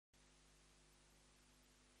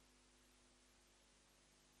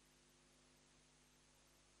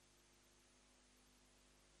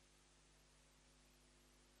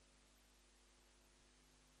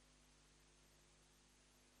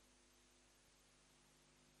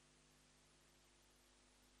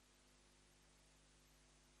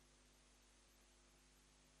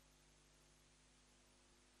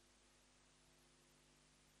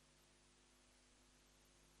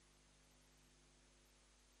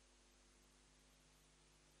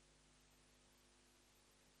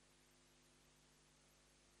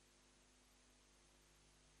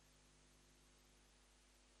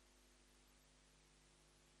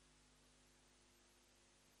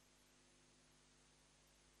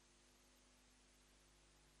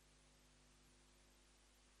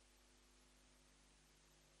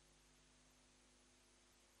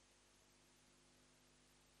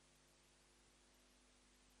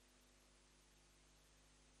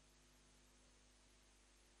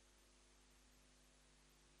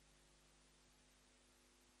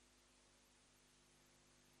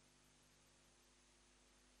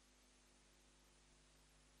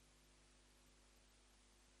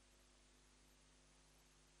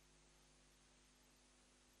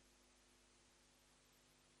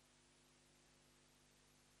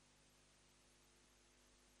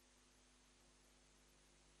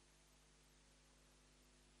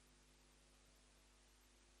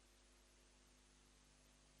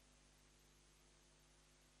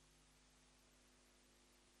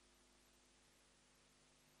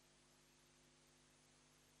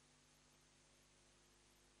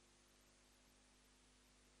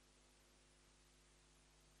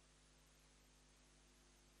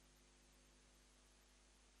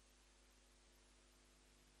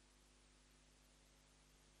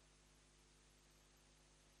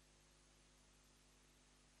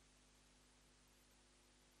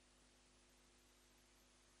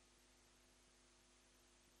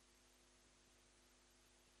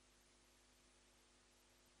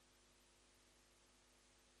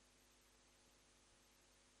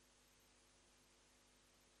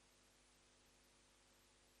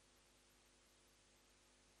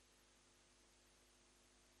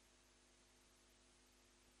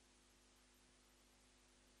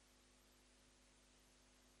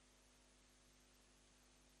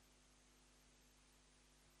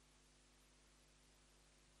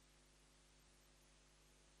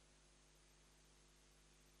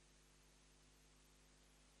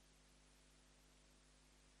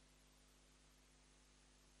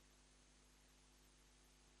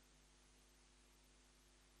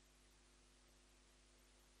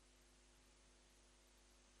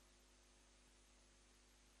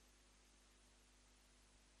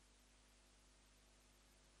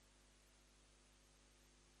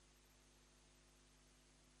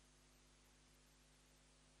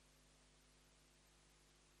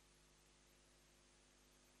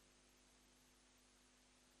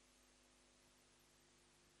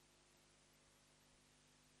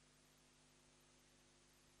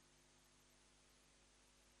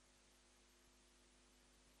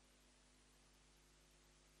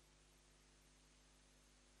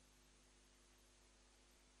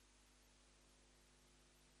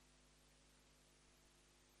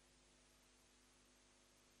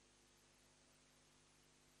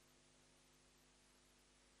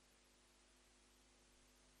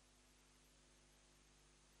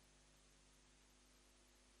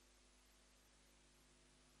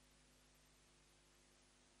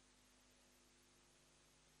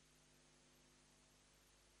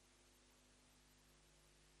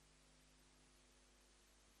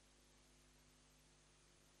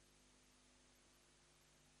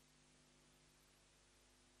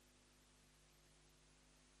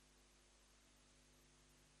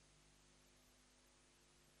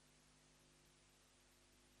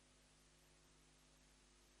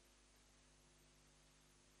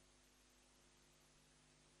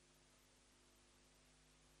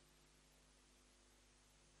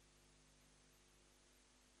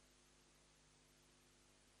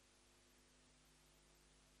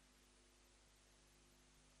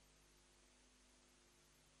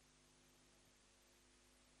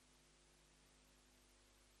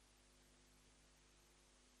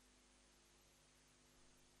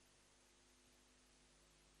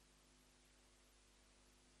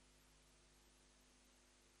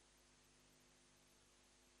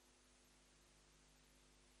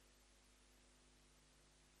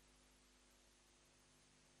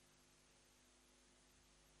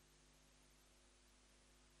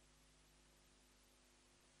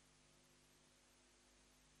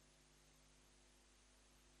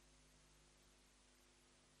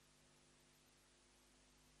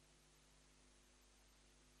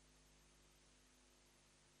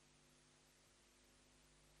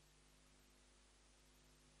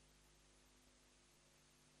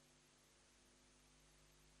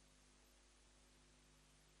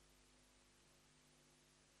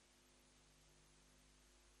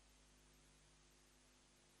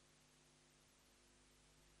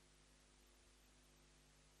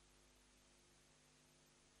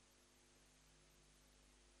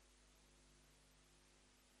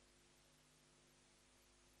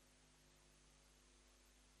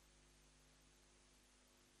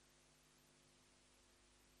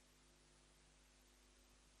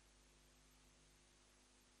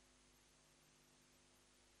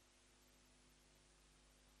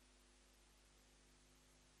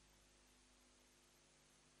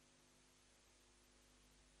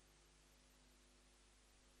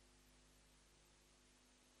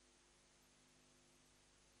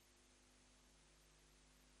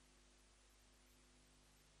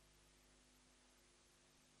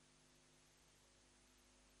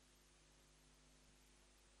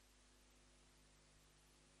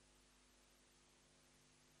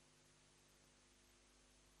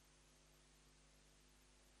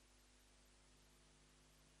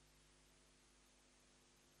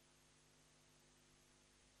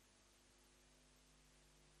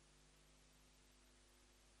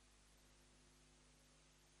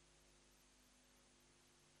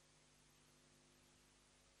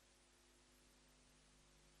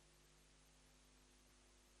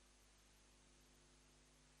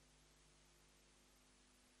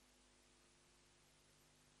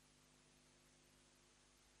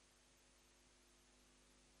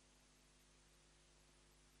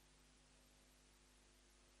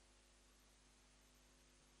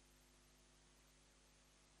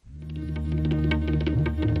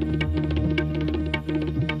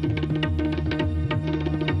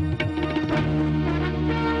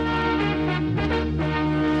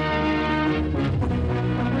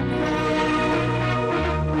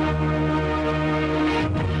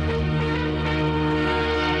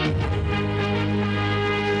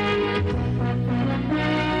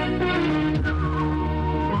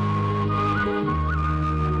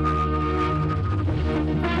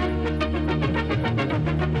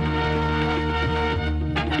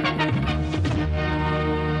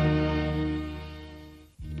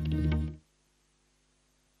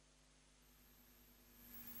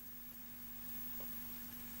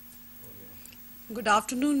Good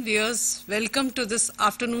afternoon, viewers. Welcome to this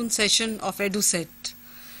afternoon session of EduSet.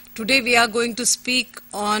 Today we are going to speak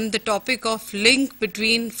on the topic of link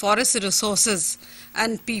between forest resources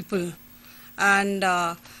and people. And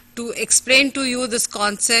to explain to you this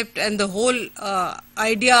concept and the whole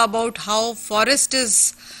idea about how forest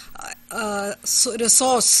is a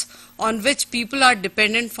resource on which people are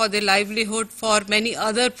dependent for their livelihood, for many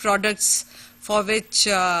other products for which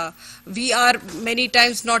we are many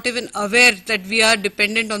times not even aware that we are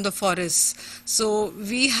dependent on the forests. So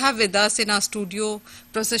we have with us in our studio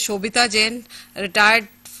Professor Shobita Jain, retired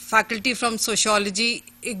faculty from Sociology,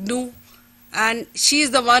 IGNOU, and she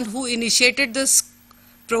is the one who initiated this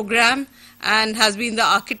program and has been the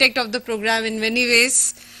architect of the program in many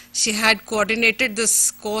ways. She had coordinated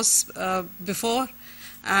this course before,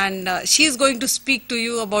 and she is going to speak to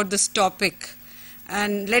you about this topic.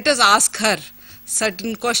 And let us ask her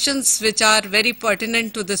certain questions which are very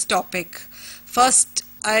pertinent to this topic. First,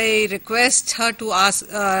 I request her to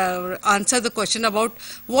answer the question about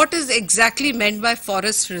what is exactly meant by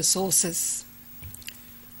forest resources.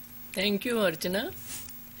 Thank you, Archana.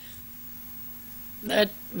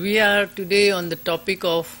 That we are today on the topic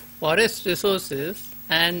of forest resources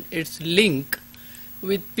and its link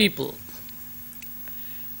with people.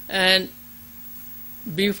 And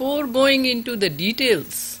before going into the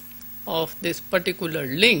details of this particular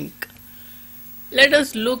link, let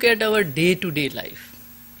us look at our day-to-day life,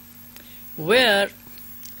 where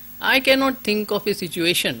I cannot think of a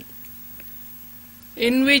situation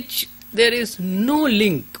in which there is no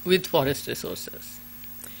link with forest resources.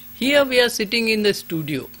 Here we are sitting in the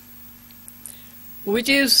studio, which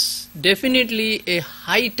is definitely a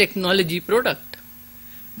high technology product,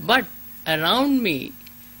 but around me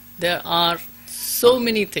there are so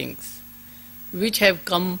many things which have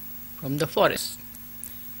come from the forest.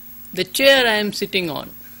 The chair I am sitting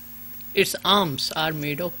on, its arms are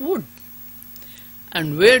made of wood.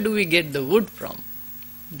 And where do we get the wood from?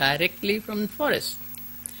 Directly from the forest.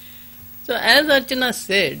 So as Archana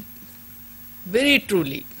said, very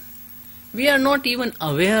truly, we are not even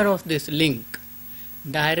aware of this link,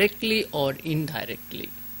 directly or indirectly.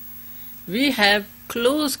 We have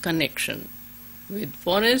close connection with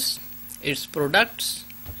forest, its products,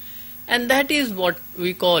 and that is what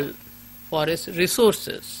we call forest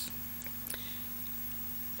resources.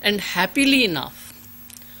 And happily enough,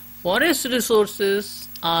 forest resources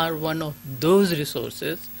are one of those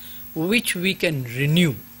resources which we can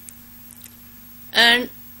renew. And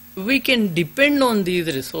we can depend on these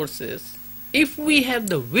resources if we have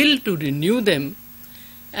the will to renew them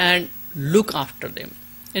and look after them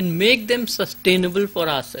and make them sustainable for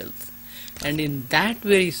ourselves. And in that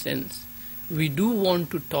very sense, we do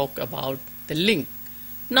want to talk about the link.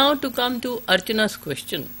 Now to come to Archana's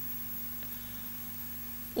question.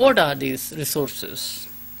 What are these resources?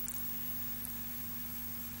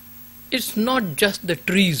 It's not just the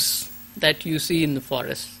trees that you see in the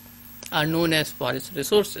forest are known as forest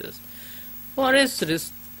resources.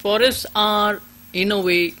 Forests are in a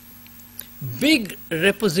way big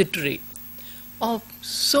repository of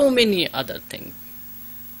so many other things,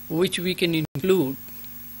 which we can include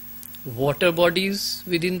water bodies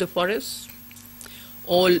within the forest,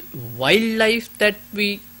 all wildlife that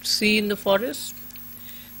we see in the forest,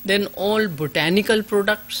 then all botanical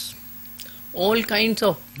products, all kinds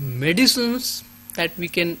of medicines that we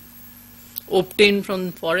can obtain from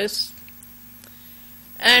the forest,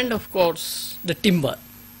 and of course the timber,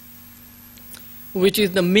 which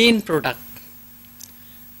is the main product.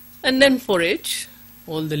 And then forage,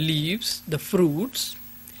 all the leaves, the fruits,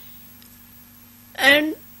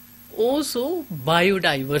 and also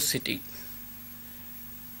biodiversity.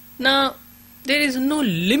 Now, there is no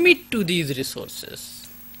limit to these resources,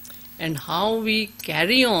 and how we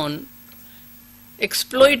carry on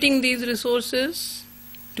exploiting these resources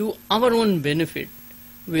to our own benefit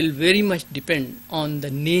will very much depend on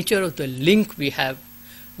the nature of the link we have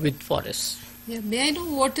with forests. Yeah, may I know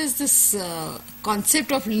what is this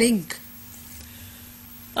concept of link?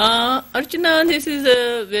 Archana, this is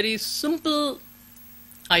a very simple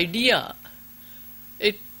idea.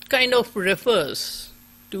 It kind of refers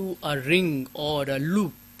to a ring or a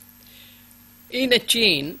loop in a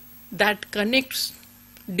chain that connects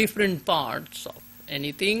different parts of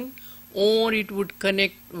anything, or it would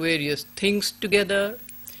connect various things together,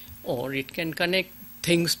 or it can connect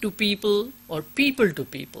things to people or people to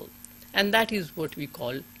people, and that is what we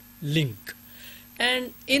call link.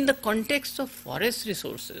 And in the context of forest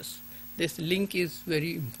resources, this link is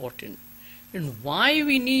very important. And why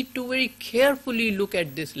we need to very carefully look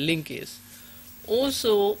at this link is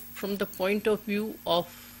also from the point of view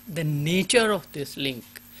of the nature of this link.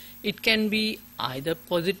 It can be either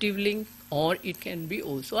positive link or it can be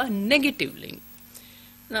also a negative link.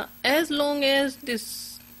 Now, as long as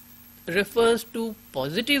this refers to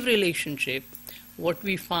positive relationship, what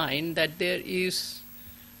we find that there is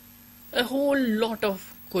a whole lot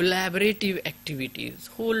of collaborative activities,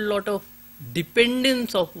 whole lot of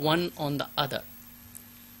dependence of one on the other.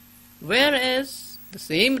 Whereas the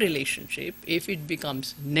same relationship, if it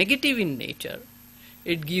becomes negative in nature,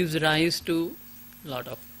 it gives rise to a lot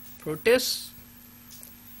of protests,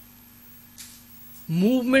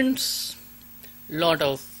 movements, lot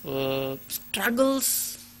of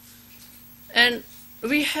struggles, and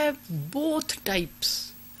we have both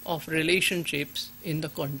types of relationships in the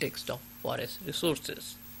context of forest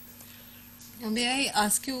resources. May I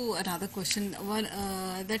ask you another question?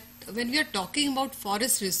 That when we are talking about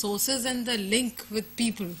forest resources and the link with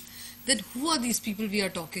people, then who are these people we are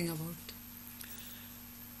talking about?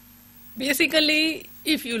 Basically,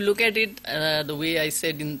 if you look at it the way I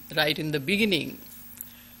said right in the beginning,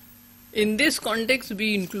 in this context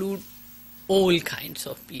we include all kinds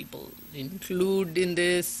of people, include in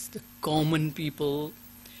this the common people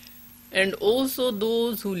and also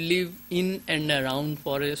those who live in and around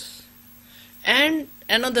forests, and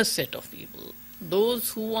another set of people,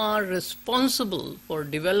 those who are responsible for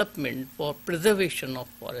development, for preservation of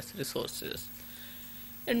forest resources.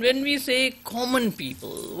 And when we say common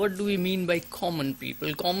people, what do we mean by common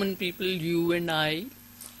people? Common people, you and I,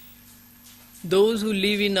 those who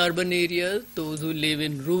live in urban areas, those who live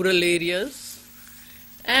in rural areas,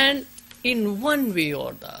 and in one way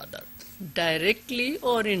or the other, directly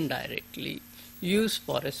or indirectly, use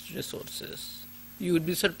forest resources. You would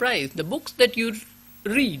be surprised. The books that you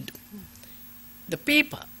read, the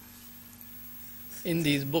paper in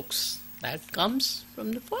these books, that comes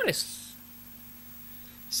from the forests.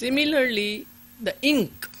 Similarly, the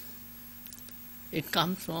ink, it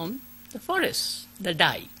comes from the forests, the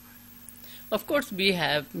dye. Of course, we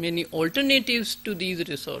have many alternatives to these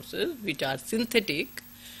resources which are synthetic,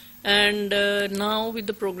 and now with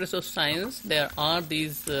the progress of science there are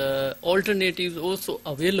these alternatives also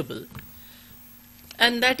available,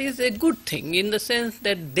 and that is a good thing in the sense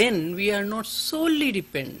that then we are not solely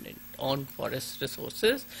dependent on forest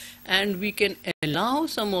resources and we can allow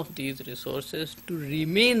some of these resources to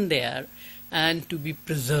remain there and to be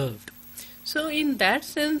preserved. So in that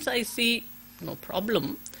sense I see no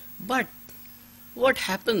problem, but what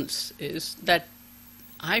happens is that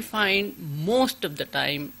I find most of the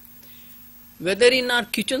time, whether in our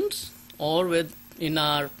kitchens or in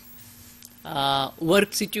our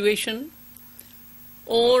work situation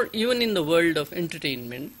or even in the world of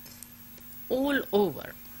entertainment, all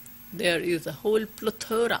over there is a whole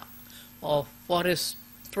plethora of forest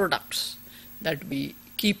products that we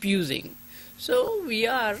keep using. So we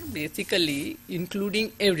are basically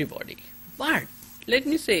including everybody. But let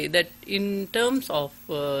me say that in terms of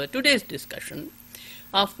today's discussion,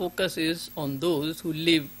 our focus is on those who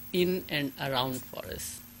live in and around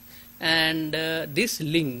forests. And this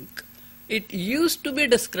link, it used to be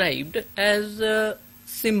described as a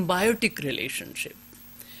symbiotic relationship.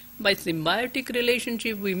 By symbiotic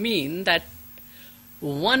relationship, we mean that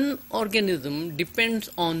one organism depends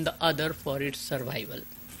on the other for its survival.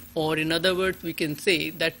 Or in other words, we can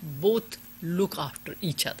say that both look after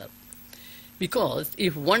each other. Because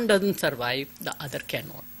if one doesn't survive, the other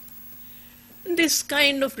cannot. This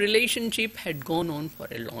kind of relationship had gone on for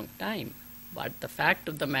a long time. But the fact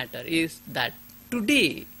of the matter is that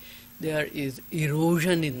today there is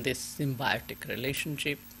erosion in this symbiotic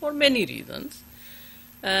relationship for many reasons.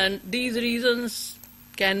 And these reasons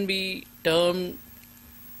can be termed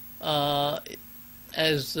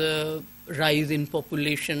as rise in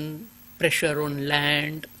population, pressure on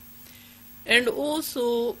land, and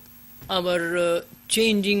also our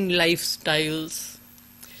changing lifestyles.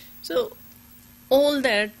 So all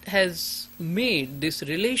that has made this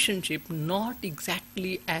relationship not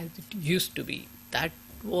exactly as it used to be. That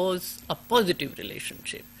was a positive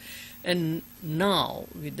relationship. And now,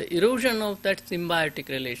 with the erosion of that symbiotic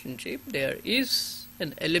relationship, there is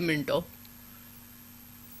an element of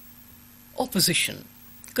opposition,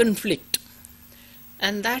 conflict.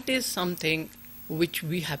 And that is something which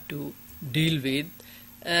we have to deal with.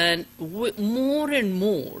 And more and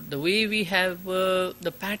more, the way we have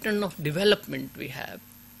the pattern of development we have,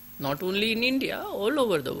 not only in India, all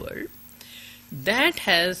over the world, that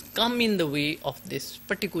has come in the way of this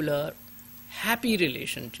particular happy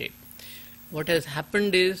relationship. What has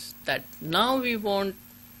happened is that now we want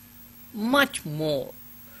much more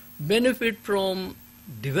benefit from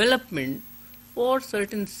development for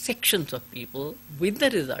certain sections of people, with the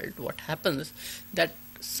result what happens that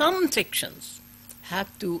some sections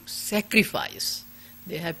have to sacrifice.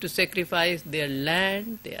 They have to sacrifice their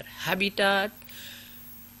land, their habitat,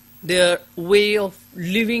 their way of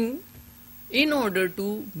living in order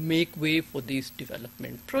to make way for these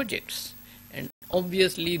development projects. And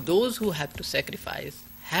obviously those who have to sacrifice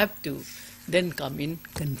have to then come in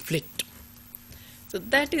conflict. So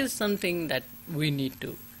that is something that we need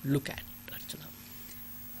to look at, Archana.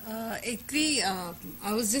 Agree.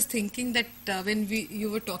 I was just thinking that when you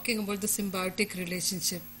were talking about the symbiotic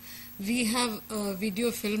relationship, we have a video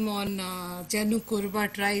film on Jainu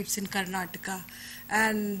Kuruba tribes in Karnataka,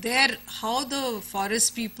 and there how the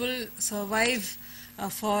forest people survive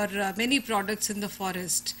for many products in the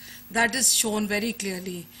forest. That is shown very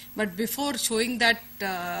clearly. But before showing that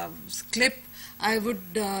clip, I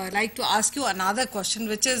would like to ask you another question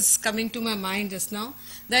which is coming to my mind just now,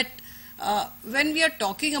 that when we are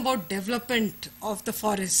talking about development of the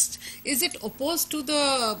forest, is it opposed to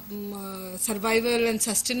the survival and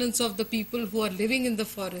sustenance of the people who are living in the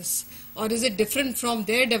forest, or is it different from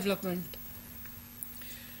their development?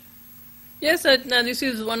 Yes, Archana, this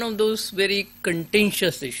is one of those very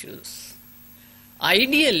contentious issues.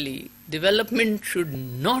 Ideally, development should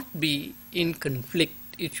not be in conflict.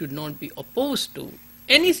 It should not be opposed to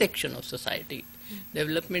any section of society.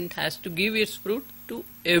 Development has to give its fruit to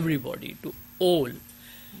everybody, to all.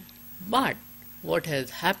 But what has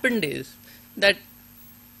happened is that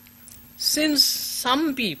since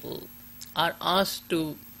some people are asked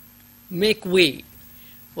to make way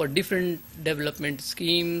for different development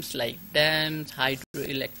schemes like dams,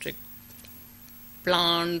 hydroelectric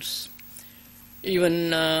plants,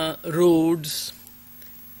 even roads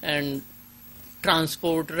and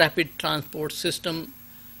transport, rapid transport system.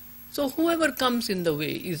 So whoever comes in the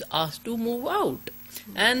way is asked to move out.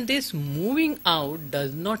 And this moving out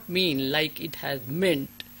does not mean like it has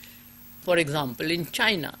meant, for example, in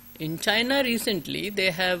China. In China recently they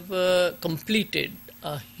have completed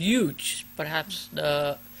a huge, perhaps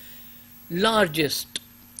the largest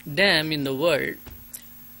dam in the world,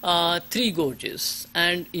 Three Gorges,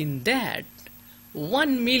 and in that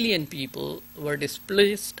 1 million people were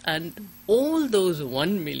displaced, and all those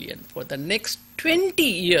 1 million for the next 20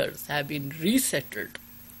 years have been resettled,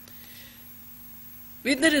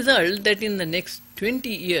 with the result that in the next 20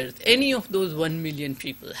 years any of those 1 million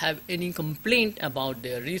people have any complaint about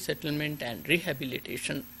their resettlement and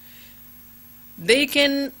rehabilitation, they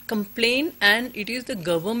can complain, and it is the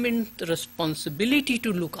government's responsibility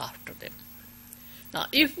to look after them. Now,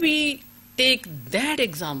 if we take that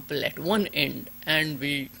example at one end and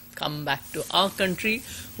we come back to our country,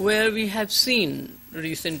 where we have seen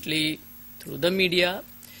recently through the media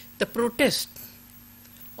the protest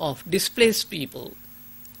of displaced people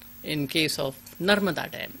in case of Narmada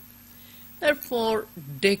Dam. For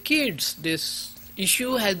decades this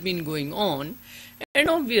issue has been going on, and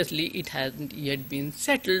obviously it hasn't yet been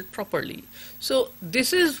settled properly. So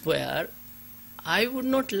this is where I would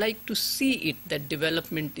not like to see it that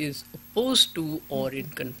development is opposed to or in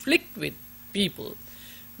conflict with people.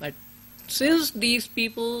 But since these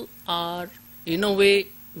people are in a way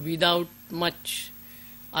without much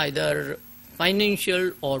either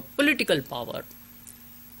financial or political power,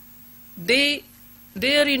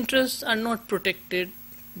 their interests are not protected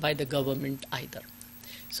by the government either.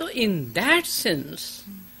 So in that sense,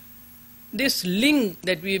 this link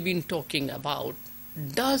that we have been talking about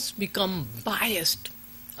does become biased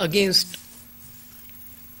against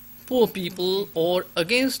poor people or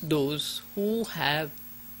against those who have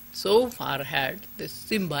so far had this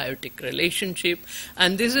symbiotic relationship.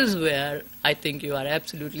 And this is where I think you are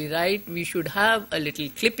absolutely right. We should have a little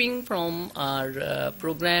clipping from our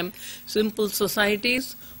program, Simple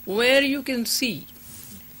Societies, where you can see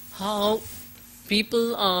how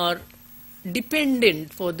people are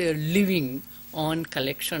dependent for their living on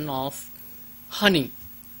collection of honey,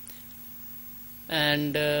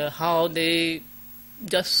 and how they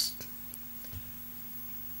just,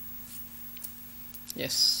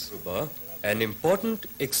 yes. An important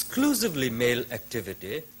exclusively male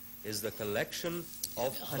activity is the collection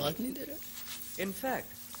of honey. In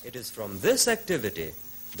fact, it is from this activity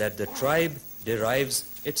that the tribe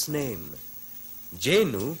derives its name.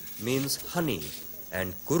 Jainu means honey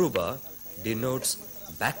and Kuruba denotes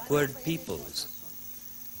backward peoples.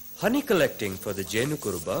 Honey collecting for the Jainu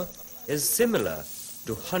Kuruba is similar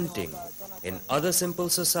to hunting in other simple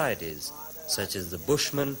societies, such as the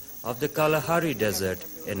Bushmen of the Kalahari Desert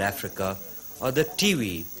in Africa or the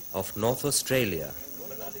Tiwi of North Australia.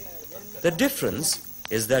 The difference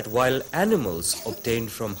is that while animals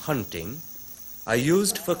obtained from hunting are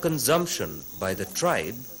used for consumption by the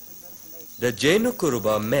tribe, the Jainu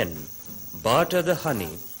Kuruba men barter the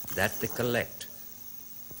honey that they collect.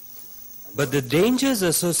 But the dangers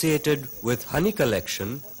associated with honey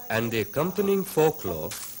collection and the accompanying folklore,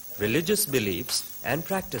 religious beliefs and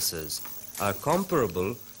practices are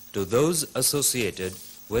comparable to those associated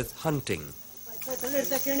with hunting.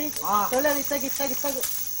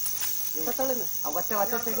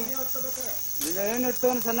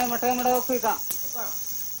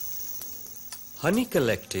 Honey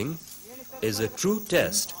collecting is a true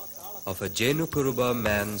test of a Jenu Kuruba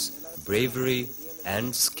man's bravery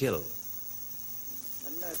and skill.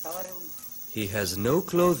 He has no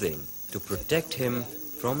clothing to protect him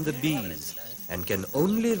from the bees and can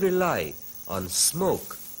only rely on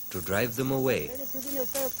smoke to drive them away.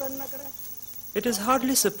 It is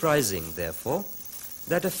hardly surprising, therefore,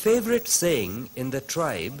 that a favorite saying in the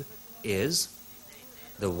tribe is,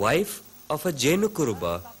 "The wife of a Jenu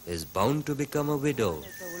Kuruba is bound to become a widow."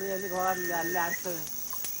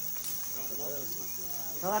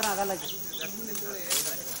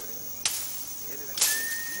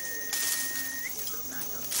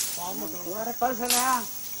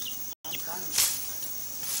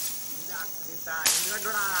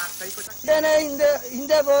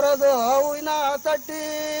 ಹಿಂದೆ ಬರೋದು ಹೂವಿನ ತಟ್ಟಿ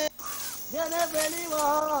ಜನ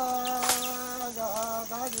ಬೆಳೆಯುವಾಗ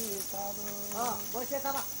ಬಾಗಿಸಾದು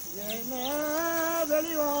ಜನ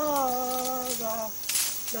ಬೆಳೆಯುವಾಗ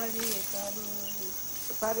ಬಾಗಿಸಾದು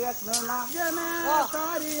ಜನ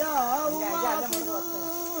ತಾರಿಯ ಹೂವಾಗುದು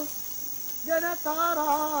ಜನ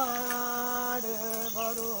ತಾರಾಡೆ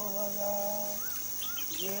ಬರುವಾಗ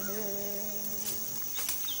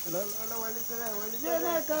ಜನ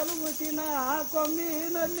ಕಲುಮುಚಿನ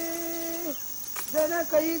ಕೊಂಬಿನಲ್ಲಿ ಜನ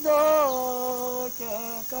ಕೈದೋಕೆ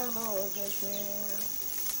ಕಲೋಗಕ್ಕೆ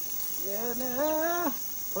ಜನ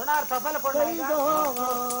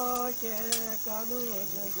ಕೈದೋಕೆ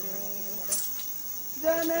ಕಲೋಗಕ್ಕೆ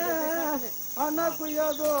ಜನ ಅನ್ನ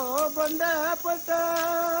ಕುಯ್ಯೋದು ಬಂಡೆ ಪಟ್ಟ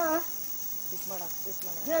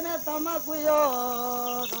ಜನ ತಮ್ಮ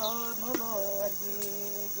ಕುಯ್ಯೋದು ನುಲು ಅರ್ಜಿ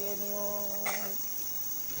ಜೇನಿಯೋ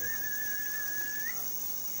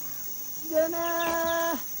ಜನ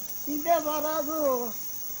ಹಿಂದೆ ಬರೋದು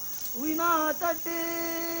ಹೂವಿನ ತಟ್ಟಿ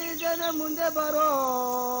ಜನ ಮುಂದೆ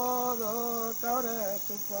ಬರೋದು ತವರೆ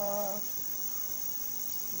ತುಪ್ಪ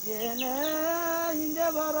ಜನ ಹಿಂದೆ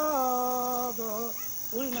ಬರೋದು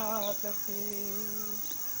ಹೂವಿನ ತಟ್ಟಿ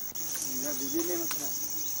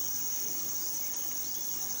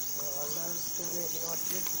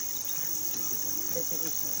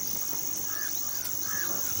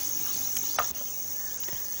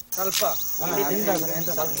ಸ್ವಲ್ಪ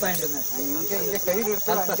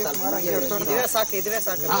ಸಾಕು ಇದುವೇ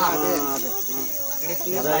ಸಾಕು.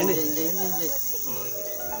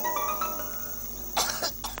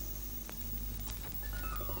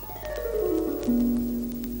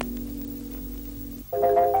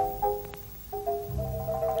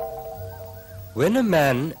 When a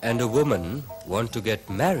man and a woman want to get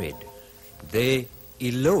married, they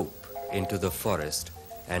elope into the forest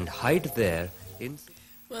and hide there in...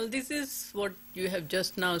 Well, this is what you have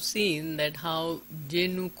just now seen, that how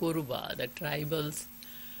Jenu Kuruba, the tribals,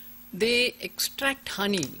 they extract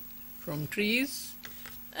honey from trees,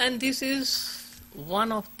 and this is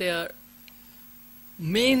one of their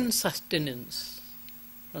main sustenance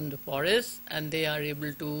from the forest, and they are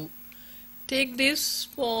able to take this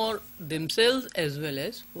for themselves as well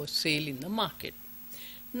as for sale in the market.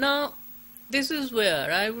 Now, this is where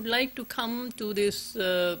I would like to come to this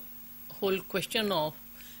whole question of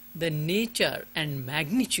the nature and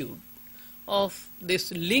magnitude of this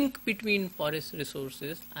link between forest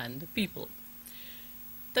resources and the people.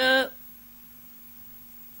 The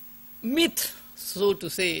myth, so to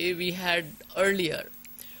say, we had earlier,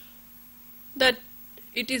 that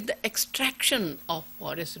it is the extraction of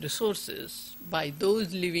forest resources by those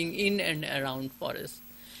living in and around forests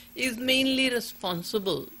is mainly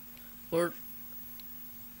responsible for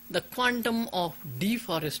the quantum of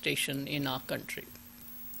deforestation in our country.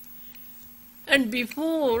 And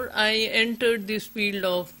before I entered this field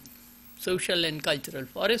of social and cultural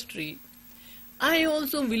forestry, I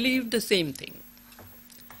also believed the same thing.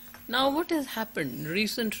 Now what has happened,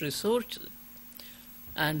 recent research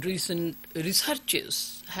and recent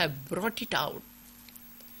researches have brought it out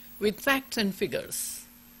with facts and figures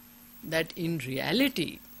that in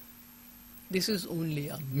reality this is only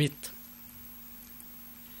a myth.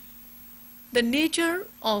 The nature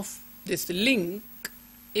of this link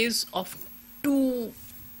is of two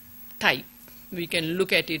types. We can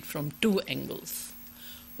look at it from two angles.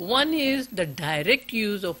 One is the direct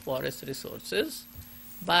use of forest resources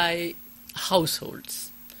by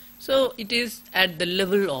households. So it is at the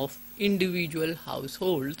level of individual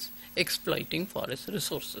households exploiting forest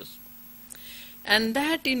resources. and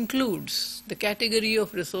that includes the category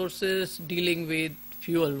of resources dealing with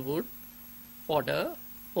fuel wood, fodder,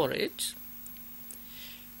 forage,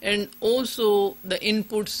 and also the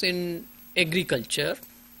inputs in agriculture.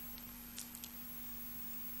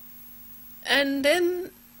 And then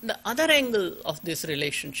the other angle of this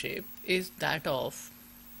relationship is that of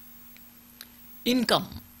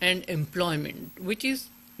income and employment, which is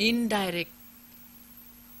indirect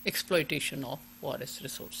exploitation of forest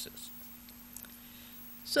resources.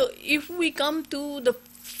 So if we come to the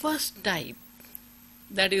first type,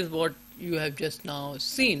 that is what you have just now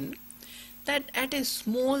seen, that at a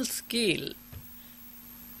small scale,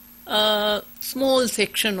 a small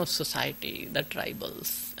section of society, the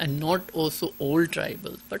tribals, and not also all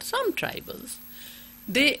tribals, but some tribals,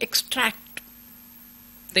 they extract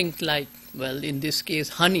things like, well, in this case,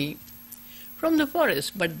 honey from the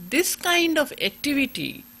forest. But this kind of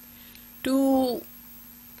activity to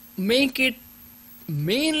make it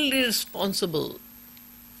mainly responsible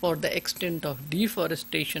for the extent of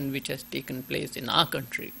deforestation which has taken place in our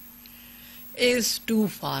country is too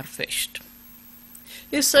far-fetched.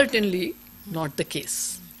 Is certainly not the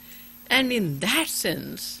case. And in that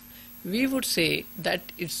sense, we would say that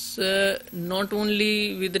it's not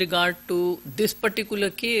only with regard to this particular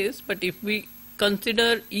case, but if we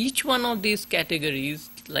consider each one of these categories,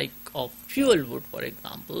 like of fuel wood, for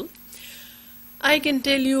example, I can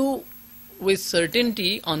tell you with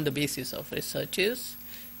certainty on the basis of researches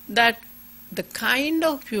that the kind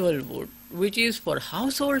of fuel wood which is for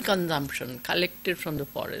household consumption collected from the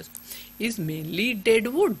forest is mainly dead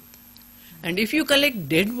wood. And if you collect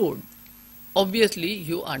dead wood, obviously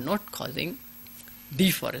you are not causing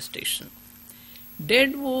deforestation.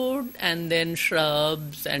 Dead wood and then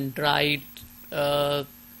shrubs and dried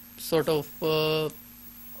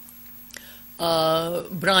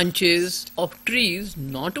branches of trees,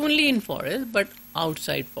 not only in forest but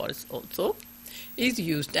outside forest also, is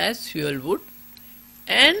used as fuel wood.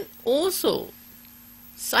 And also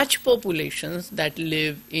such populations that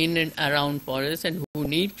live in and around forests and who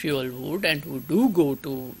need fuel wood and who do go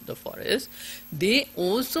to the forest, they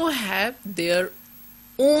also have their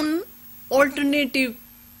own alternative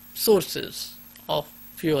sources of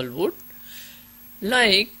fuel wood,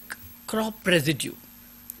 like crop residue.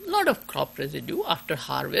 A lot of crop residue after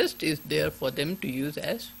harvest is there for them to use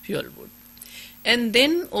as fuel wood. And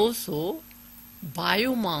then also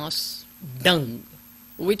biomass dung,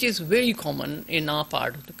 which is very common in our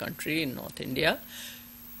part of the country, in North India,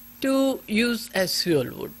 to use as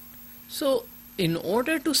fuel wood. So in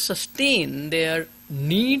order to sustain their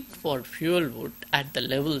need for fuel wood at the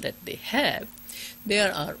level that they have,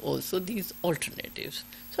 there are also these alternatives.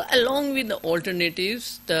 So along with the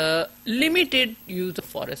alternatives, the limited use of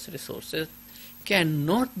forest resources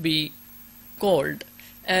cannot be called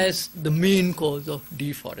as the main cause of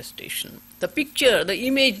deforestation. The picture, the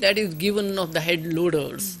image that is given of the head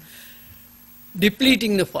loaders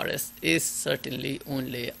depleting the forest is certainly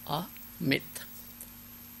only a myth.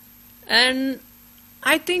 And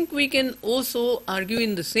I think we can also argue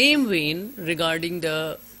in the same vein regarding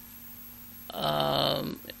the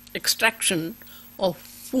extraction of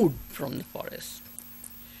food from the forest.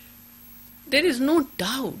 There is no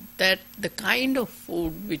doubt that the kind of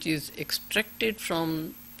food which is extracted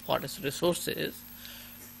from forest resources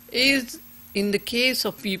is, in the case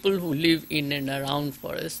of people who live in and around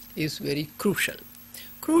forests, is very crucial.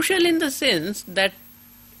 Crucial in the sense that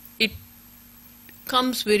it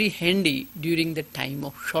comes very handy during the time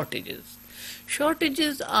of shortages.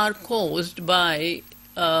 Shortages are caused by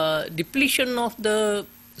depletion of the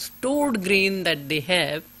stored grain that they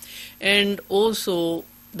have, and also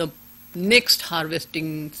the next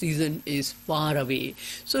harvesting season is far away.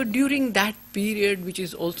 So during that period, which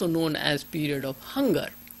is also known as period of hunger,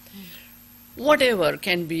 whatever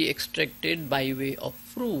can be extracted by way of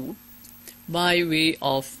fruit, by way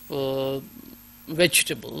of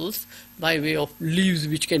vegetables, by way of leaves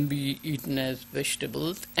which can be eaten as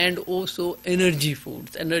vegetables, and also energy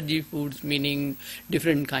foods. Energy foods meaning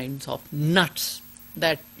different kinds of nuts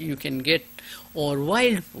that you can get, or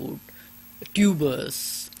wild food,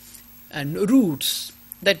 tubers and roots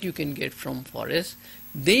that you can get from forests.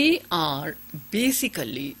 They are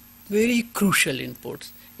basically very crucial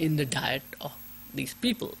inputs in the diet of these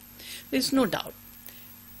people. There's no doubt.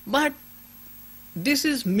 But this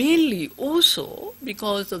is mainly also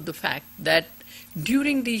because of the fact that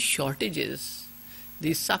during these shortages,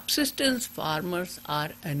 the subsistence farmers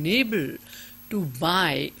are unable to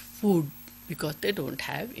buy food because they don't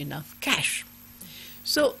have enough cash.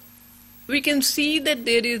 So we can see that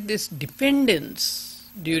there is this dependence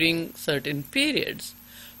during certain periods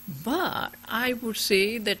But I would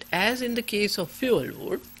say that as in the case of fuel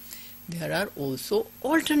wood, there are also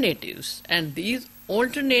alternatives, and these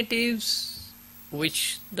alternatives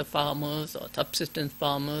which the farmers or subsistence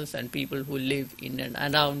farmers and people who live in and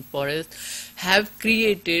around forest have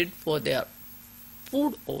created for their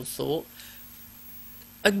food also,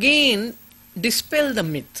 again dispel the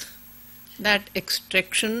myth that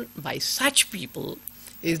extraction by such people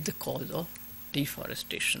is the cause of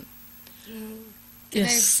deforestation. Can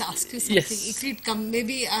Yes. I ask you something? Yes.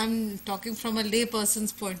 Maybe I'm talking from a lay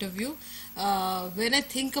person's point of view. When I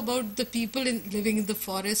think about the people living in the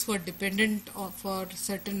forest who are dependent for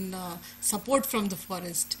certain support from the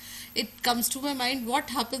forest, it comes to my mind what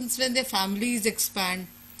happens when their families expand,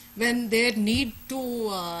 when they need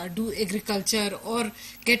to do agriculture or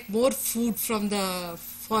get more food from the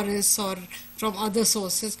forests or from other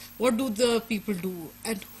sources. What do the people do,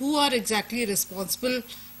 and who are exactly responsible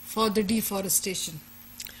for the deforestation?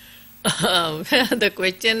 The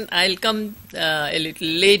question, I'll come a little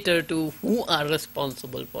later to who are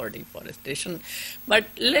responsible for deforestation, but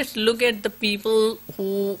let's look at the people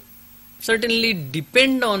who certainly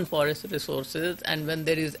depend on forest resources, and when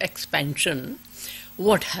there is expansion,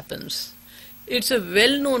 what happens? It's a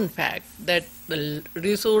well-known fact that the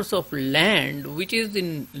resource of land, which is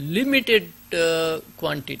in limited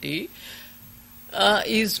quantity,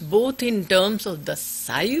 is both in terms of the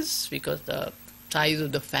size, because the size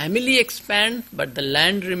of the family expands, but the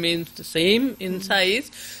land remains the same in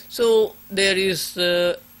size. So there is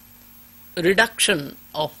reduction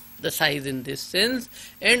of the size in this sense,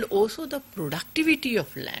 and also the productivity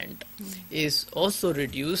of land is also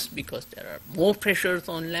reduced because there are more pressures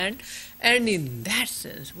on land. And in that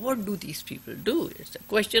sense, what do these people do? It's a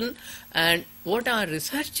question. And what our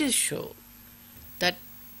researchers show, that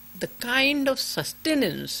the kind of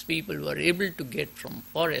sustenance people were able to get from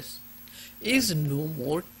forests is no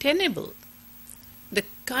more tenable. The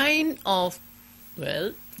kind of,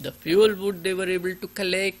 the fuel wood they were able to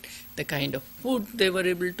collect, the kind of food they were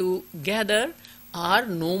able to gather are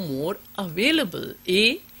no more available.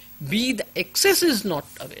 A. B. The excess is not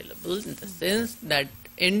available in the sense that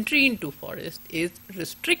entry into forest is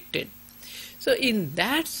restricted. So in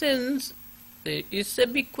that sense, there is a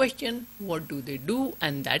big question, what do they do?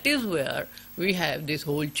 And that is where we have this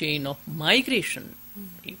whole chain of migration.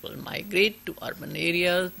 People migrate to urban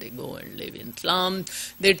areas, they go and live in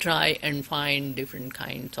slums, they try and find different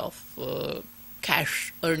kinds of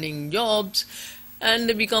cash earning jobs, and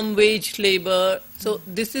they become wage labor. So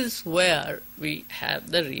this is where we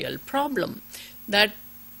have the real problem, that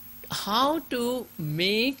how to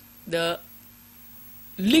make the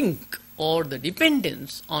link or the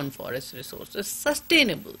dependence on forest resources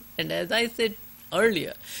sustainable. And as I said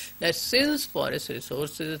earlier, that since forest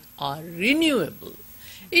resources are renewable,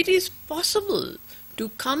 it is possible to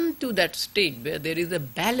come to that state where there is a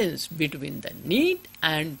balance between the need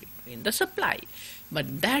and between the supply.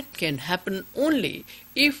 But that can happen only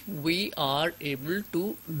if we are able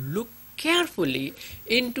to look carefully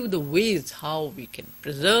into the ways how we can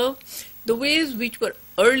preserve. The ways which were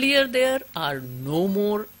earlier there are no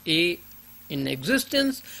more A, in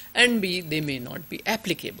existence, and B, they may not be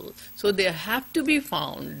applicable. So there have to be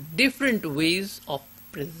found different ways of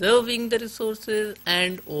preserving the resources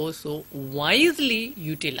and also wisely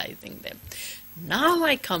utilizing them. Now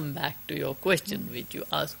I come back to your question which you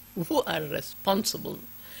asked, who are responsible?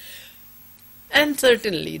 And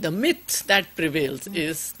certainly the myth that prevails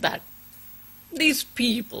is that these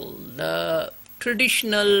people, the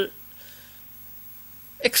traditional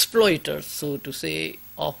exploiters, so to say,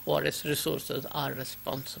 of forest resources are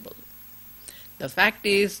responsible. The fact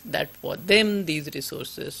is that for them these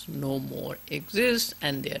resources no more exist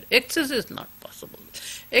and their access is not possible.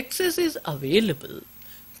 Access is available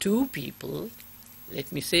to people,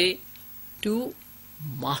 let me say, to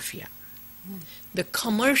mafia. The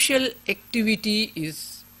commercial activity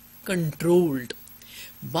is controlled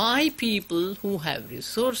by people who have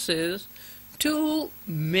resources to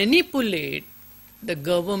manipulate the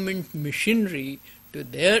government machinery to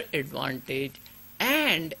their advantage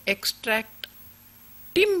and extract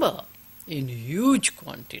timber in huge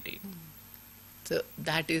quantity. So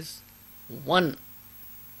that is one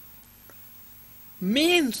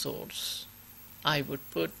main source I would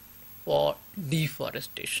put for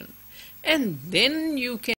deforestation. And then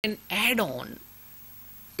you can add on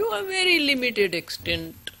to a very limited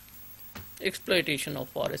extent exploitation of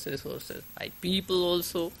forest resources by people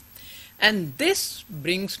also. And this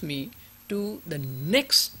brings me to the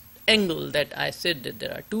next angle that I said that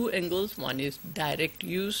there are two angles. One is direct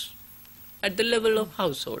use at the level of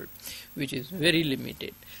household, which is very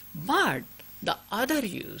limited. But the other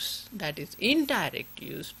use, that is indirect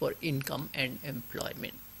use for income and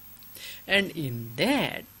employment. And in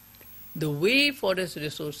that, the way forest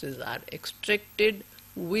resources are extracted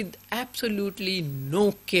with absolutely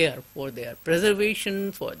no care for their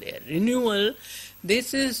preservation, for their renewal,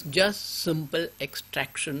 this is just simple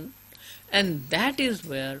extraction. And that is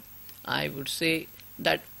where I would say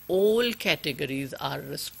that all categories are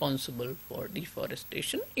responsible for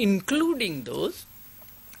deforestation, including those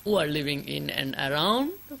who are living in and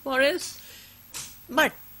around the forest.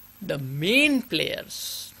 But the main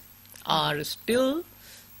players are still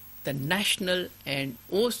the national and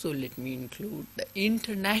also, let me include, the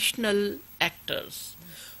international actors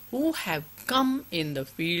who have come in the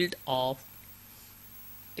field of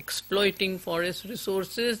exploiting forest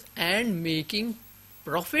resources and making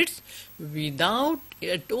profits without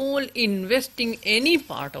at all investing any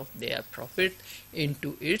part of their profit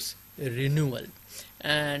into its renewal.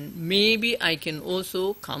 And maybe I can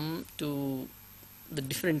also come to the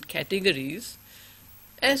different categories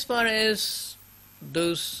as far as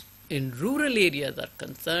those in rural areas are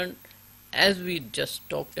concerned. As we just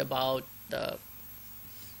talked about the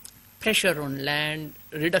pressure on land,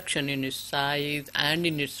 reduction in its size and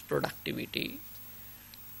in its productivity.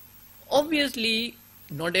 Obviously,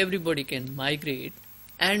 not everybody can migrate,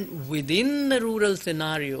 and within the rural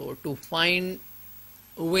scenario, to find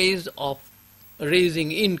ways of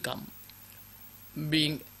raising income,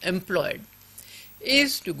 being employed,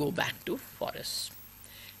 is to go back to forests.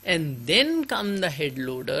 And then come the head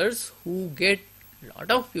loaders who get a lot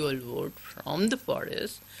of fuel wood from the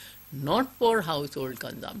forest, not for household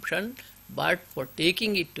consumption, but for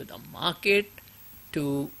taking it to the market,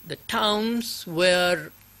 to the towns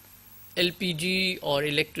where LPG or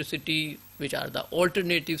electricity, which are the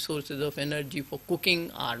alternative sources of energy for cooking,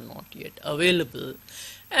 are not yet available.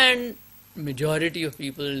 And majority of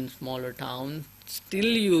people in smaller towns still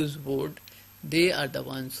use wood. They are the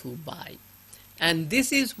ones who buy. And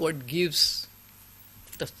this is what gives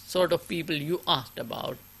the sort of people you asked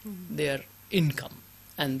about their income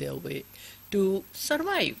and their way to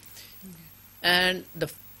survive. And the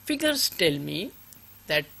figures tell me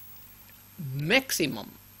that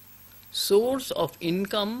maximum source of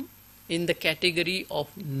income in the category of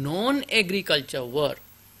non-agriculture work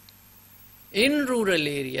in rural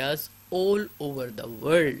areas all over the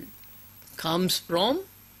world comes from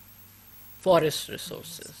forest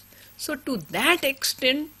resources. So to that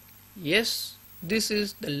extent, yes, this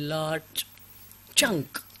is the large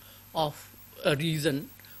chunk of a reason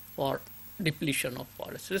for depletion of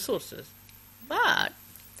forest resources. But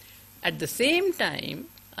at the same time,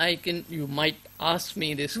 you might ask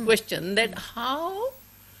me this question, that how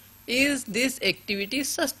is this activity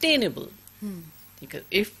sustainable? Because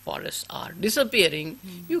if forests are disappearing,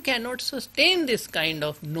 you cannot sustain this kind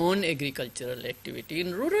of non-agricultural activity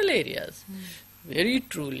in rural areas. Very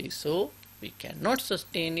truly so, we cannot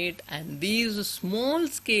sustain it, and these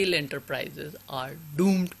small-scale enterprises are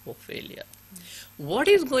doomed for failure. What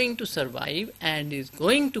is going to survive and is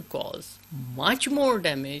going to cause much more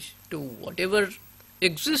damage to whatever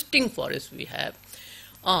existing forests we have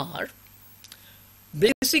are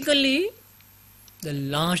basically the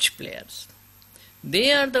large players.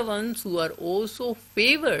 They are the ones who are also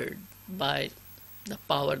favored by the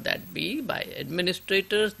power that be, by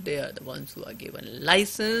administrators. They are the ones who are given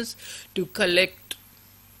license to collect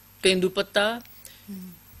tendupatta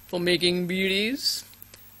for making beedis,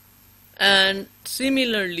 and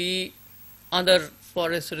similarly other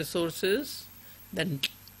forest resources. Then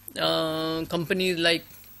companies like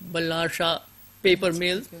Ballarsha paper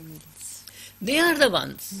mills, they are the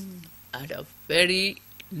ones at a very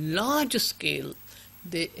large scale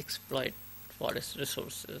they exploit forest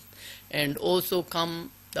resources. And also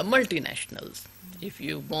come the multinationals. If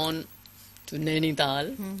you've gone to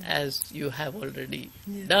Nainital, as you have already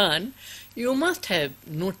done, you must have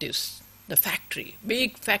noticed the factory,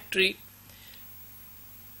 big factory,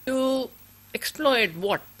 to exploit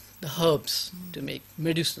what? The herbs to make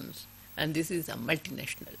medicines. And this is a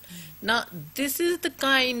multinational. Now, this is the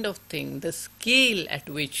kind of thing, the scale at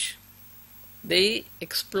which they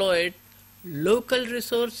exploit local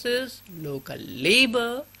resources, local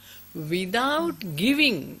labor, without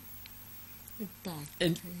giving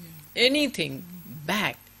anything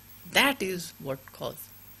back. That is what caused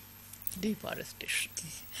deforestation.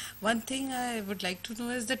 One thing I would like to know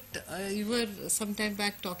is that you were some time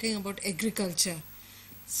back talking about agriculture.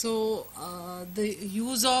 So the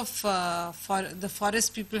use of for the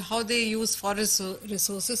forest people, how they use forest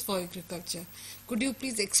resources for agriculture. Could you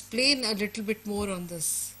please explain a little bit more on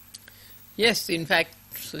this? Yes, in fact,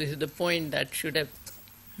 so this is the point that should have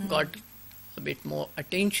got a bit more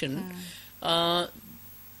attention. Uh,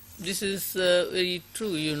 this is very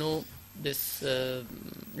true, you know, this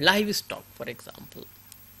livestock, for example,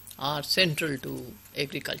 are central to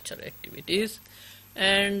agriculture activities,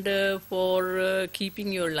 and for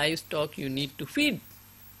keeping your livestock you need to feed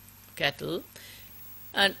cattle,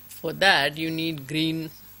 and for that you need green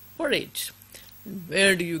forage.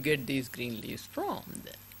 Where do you get these green leaves from?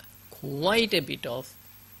 Quite a bit of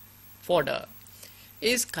fodder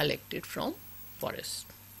is collected from forests.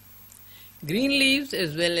 Green leaves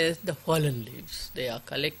as well as the fallen leaves, they are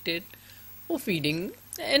collected for feeding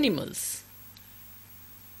the animals.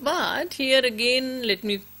 But here again, let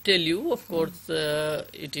me tell you, of course,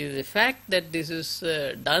 it is a fact that this is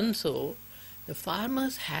done so. The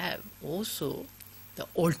farmers have also the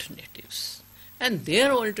alternatives, and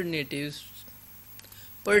their alternatives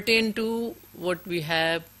pertain to what we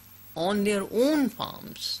have on their own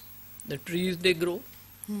farms, the trees they grow,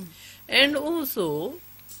 and also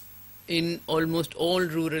in almost all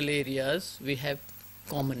rural areas we have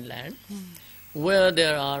common land where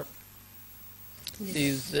there are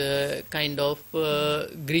these kind of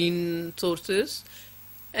green sources,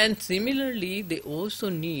 and similarly they also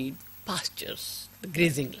need pastures, the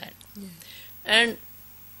grazing land. And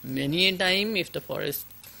many a time if the forest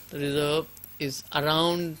reserve is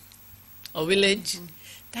around a village,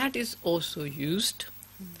 that is also used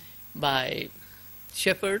by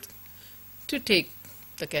shepherds to take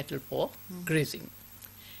the cattle for grazing.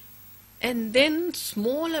 And then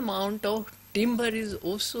small amount of timber is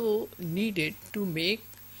also needed to make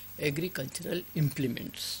agricultural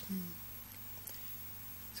implements.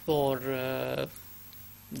 For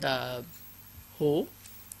the hoe,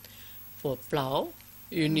 for plough,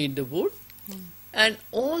 you need the wood, and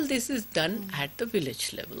all this is done at the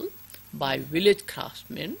village level by village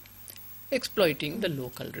craftsmen exploiting the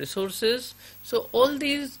local resources. So all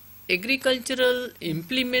these agricultural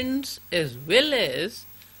implements as well as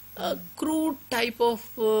a crude type of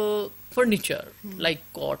furniture like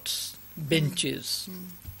cots, benches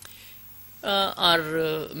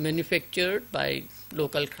are manufactured by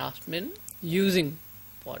local craftsmen using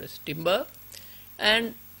forest timber,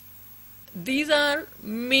 and these are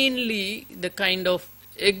mainly the kind of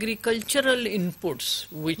agricultural inputs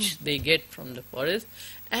which they get from the forest,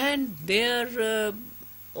 and there are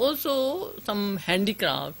also some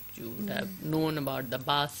handicraft. You would have known about the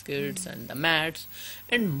baskets and the mats,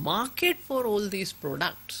 and market for all these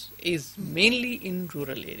products is mainly in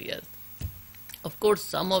rural areas. Of course,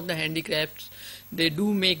 some of the handicrafts, they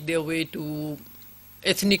do make their way to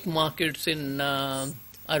ethnic markets in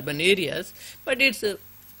urban areas, but it's at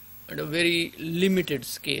a very limited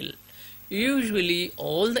scale. Usually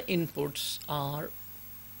all the inputs are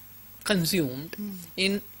consumed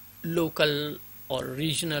in local or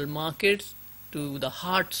regional markets, to the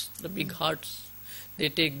huts, the big huts, they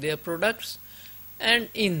take their products, and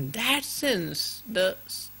in that sense the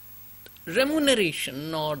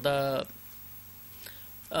remuneration or the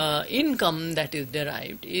income that is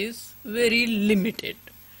derived is very limited.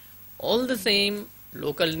 All the same,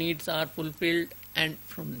 local needs are fulfilled, and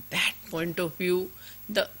from that point of view,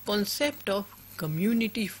 the concept of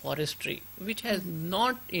community forestry, which has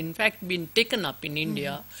not in fact been taken up in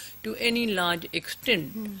India to any large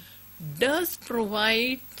extent, does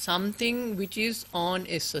provide something which is on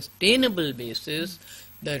a sustainable basis,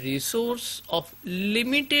 the resource of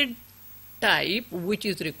limited type which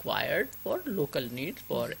is required for local needs,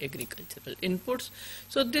 for agricultural inputs.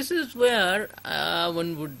 So this is where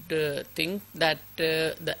one would think that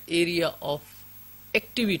the area of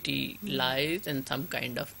activity lies, and some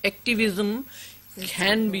kind of activism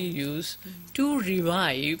can be used to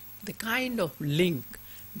revive the kind of link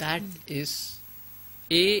that is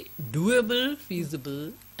doable,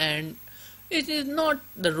 feasible, and it is not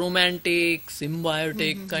the romantic,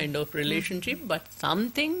 symbiotic kind of relationship, but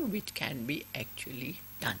something which can be actually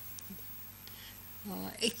done.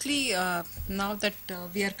 Actually, now that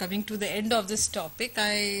we are coming to the end of this topic,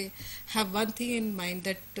 I have one thing in mind,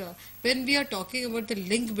 that when we are talking about the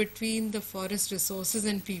link between the forest resources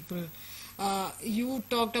and people, you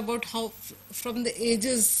talked about how from the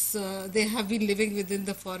ages they have been living within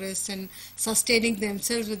the forest and sustaining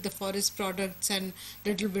themselves with the forest products and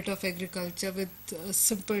little bit of agriculture with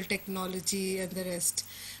simple technology and the rest.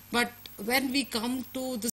 But when we come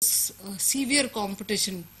to this severe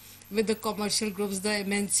competition with the commercial groups, the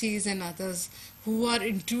MNCs and others who are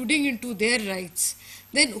intruding into their rights,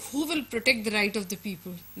 then who will protect the right of the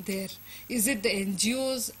people there? Is it the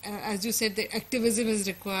NGOs? As you said, the activism is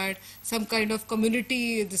required, some kind of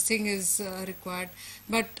community, this thing is required.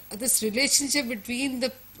 But this relationship between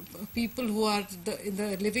the people who are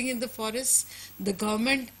living in the forest, the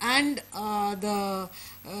government, and the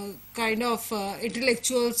kind of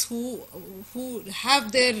intellectuals who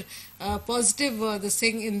have their positive this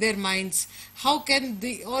thing in their minds. How can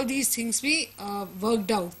all these things be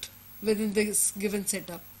worked out within this given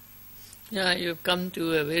setup? Yeah, you've come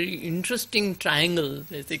to a very interesting triangle.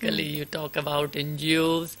 Basically, you talk about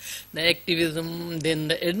NGOs, the activism, then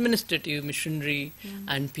the administrative machinery,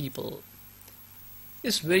 and people.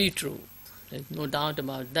 It's very true. There's no doubt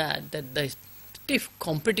about that, that the stiff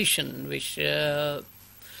competition which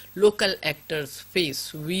local actors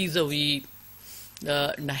face vis-a-vis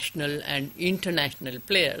the national and international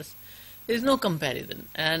players is no comparison,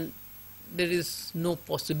 and there is no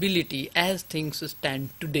possibility as things stand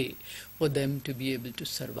today for them to be able to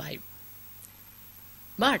survive.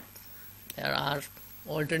 But there are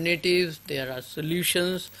alternatives, there are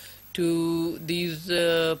solutions to these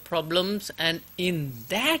problems, and in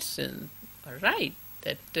that sense, right,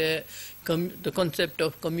 that the concept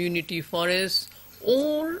of community forests,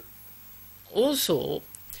 or also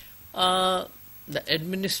the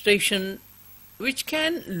administration which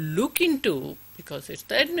can look into, because it's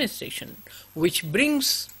the administration which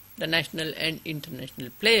brings the national and international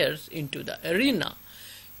players into the arena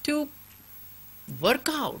to work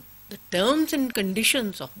out the terms and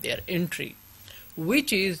conditions of their entry,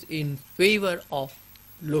 which is in favor of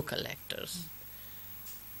local actors.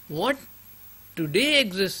 What today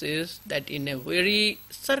exists is that in a very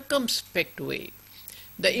circumspect way,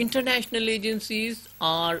 the international agencies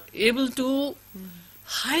are able to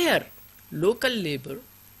hire local labor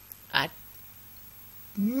at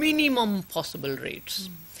minimum possible rates.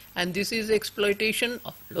 And this is exploitation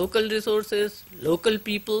of local resources, local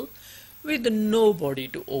people, with nobody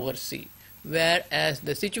to oversee. Whereas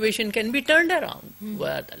the situation can be turned around,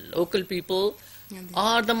 where the local people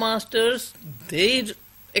are the masters, they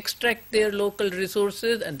extract their local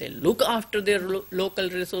resources and they look after their local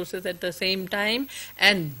resources at the same time,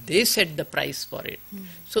 and they set the price for it.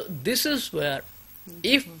 So this is where,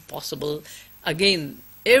 if possible, again,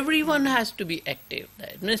 everyone has to be active,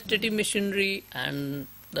 the administrative machinery and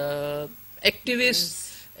the activists,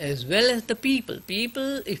 as well as the people.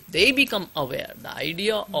 People, if they become aware, the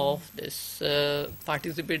idea of this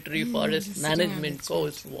participatory forest management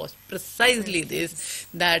course was precisely this,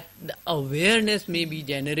 that the awareness may be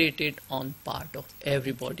generated on part of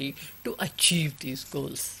everybody to achieve these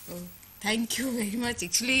goals. Thank you very much.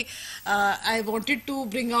 Actually, I wanted to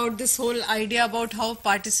bring out this whole idea about how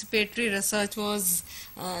participatory research was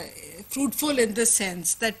fruitful in the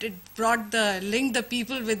sense that it linked the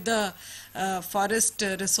people with the forest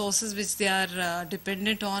resources which they are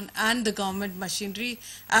dependent on, and the government machinery,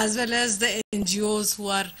 as well as the NGOs who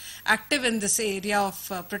are active in this area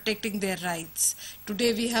of protecting their rights.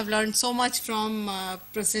 Today we have learned so much from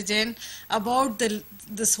Professor Jain about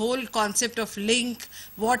this whole concept of link,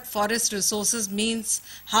 what forest resources means,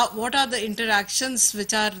 what are the interactions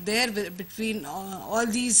which are there between all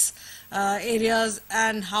these areas,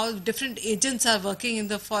 and how different agents are working in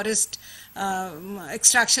the forest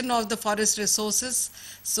extraction of the forest resources.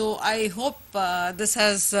 So I hope this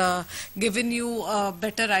has given you a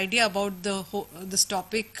better idea about this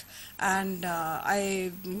topic, and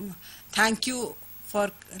I thank you for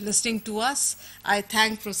listening to us. I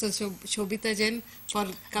thank Professor Shobhita Jain for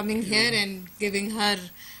coming here and giving her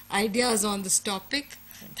ideas on this topic.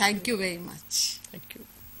 Thank you very much. Thank you.